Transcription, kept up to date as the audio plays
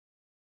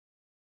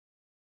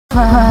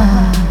Love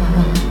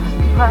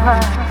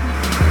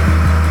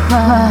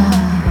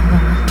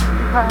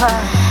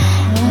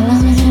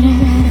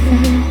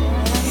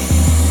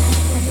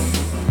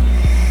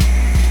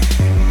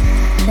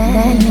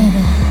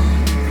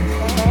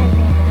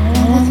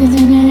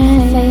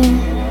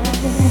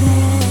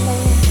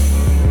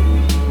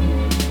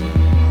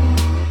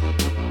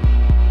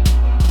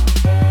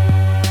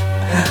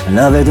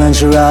it when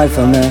she ride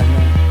for me.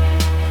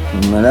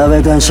 Love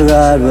it when she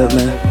ride with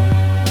me.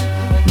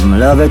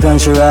 Love it when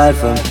she ride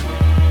for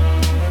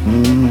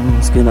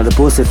me. Skin of the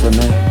pussy for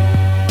me.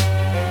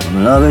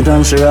 Love it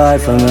when she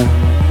ride for me.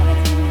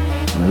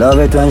 Love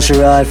it when she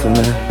ride for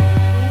me.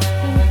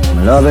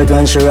 Love it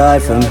when she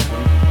ride for me.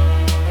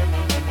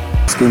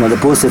 Skin of the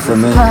pussy for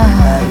me.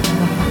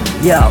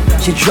 Yo,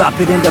 she drop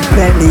it in the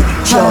Bentley.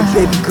 Yo,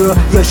 baby girl,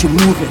 yo, she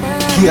moving.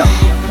 Yeah,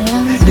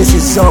 this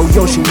is all,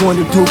 yo, she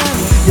wanna do.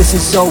 This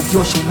is all,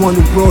 yo, she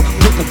wanna roll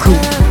with the crew.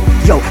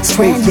 Yo,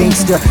 straight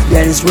gangster,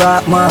 that is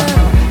right, ma.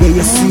 Yeah,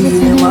 you see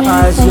it in my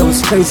eyes, yo,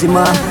 it's crazy,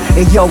 ma.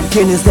 And yo,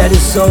 Guinness, that is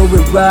so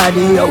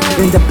riding, yo.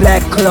 In the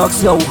black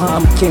clocks, yo,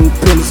 I'm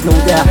KINGPINZ, no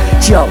doubt.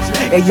 Yo,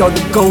 and yo,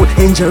 the gold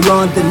angel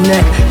on the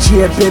neck.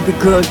 Yeah, baby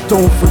girl,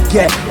 don't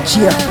forget.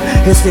 Yeah,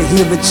 it's the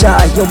hero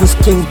child, yo, it's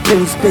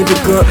KINGPINZ, baby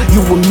girl.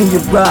 You and me,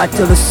 you ride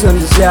till the sun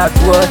is out,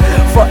 what?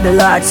 Fuck the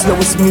lights, yo,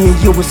 it's me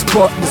and you, it's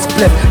spot the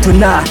split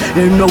tonight.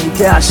 You know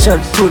that I shut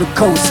to the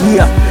coast,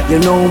 yeah. You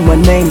know my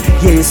name,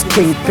 yeah, it's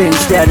KINGPINZ.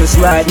 That is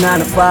right, 9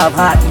 to 5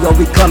 hot, yo,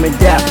 we coming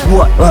down.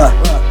 What?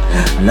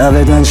 I love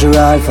it when she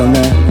ride for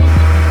me.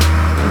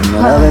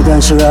 I love it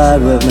when she ride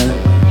with me.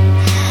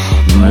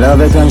 I love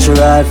it when she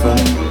ride for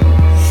me.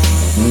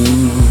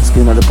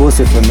 Skin of the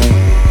pussy for me.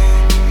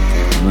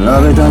 I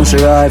love it when she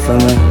ride for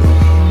me.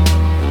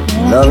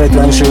 I love it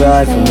when she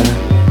ride for me.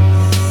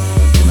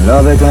 I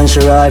love it when she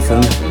ride for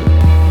me.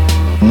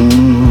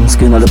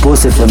 Skin of the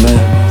pussy for me.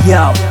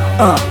 Yo,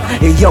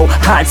 yo,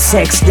 hot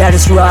sex, that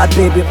is right,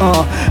 baby,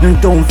 and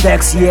don't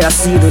vex, yeah, I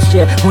see the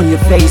shit on your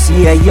face,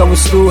 yeah, yo,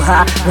 it's too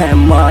hot,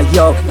 man,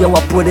 yo,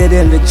 I put it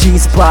in the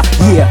G-spot,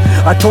 yeah,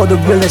 I told the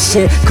realest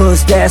shit,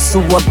 cause that's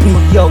who I be,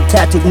 yo,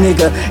 tattooed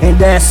nigga, and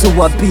that's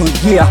who I be,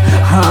 yeah,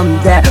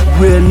 I'm that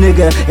real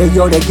nigga, and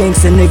yo, that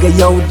gangster nigga,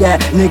 yo,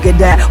 that nigga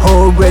that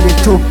already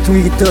took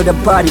 3 to the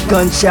body,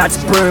 gunshots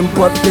burn,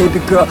 but baby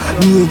girl,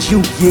 me and you,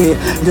 yeah,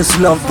 this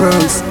love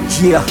burns,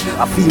 yeah,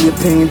 I feel your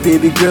pain,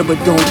 baby girl, but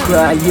don't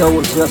cry, yo,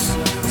 it's just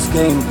this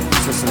game,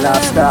 it's just a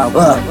lifestyle. I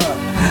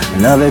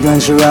love it when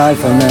she ride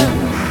for me.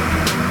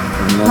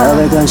 I love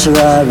it when she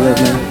ride with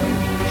me.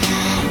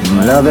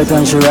 I love it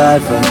when she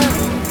ride for me.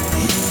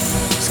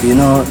 Skin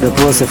out the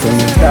pussy for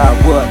me.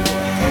 What?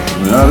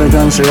 I love it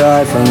when she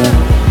ride for me.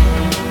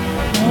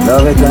 I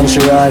love it when she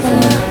ride for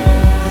me.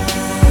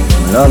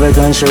 I love it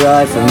when she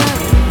ride for me.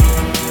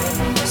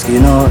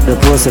 Skin out the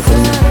pussy for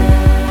me.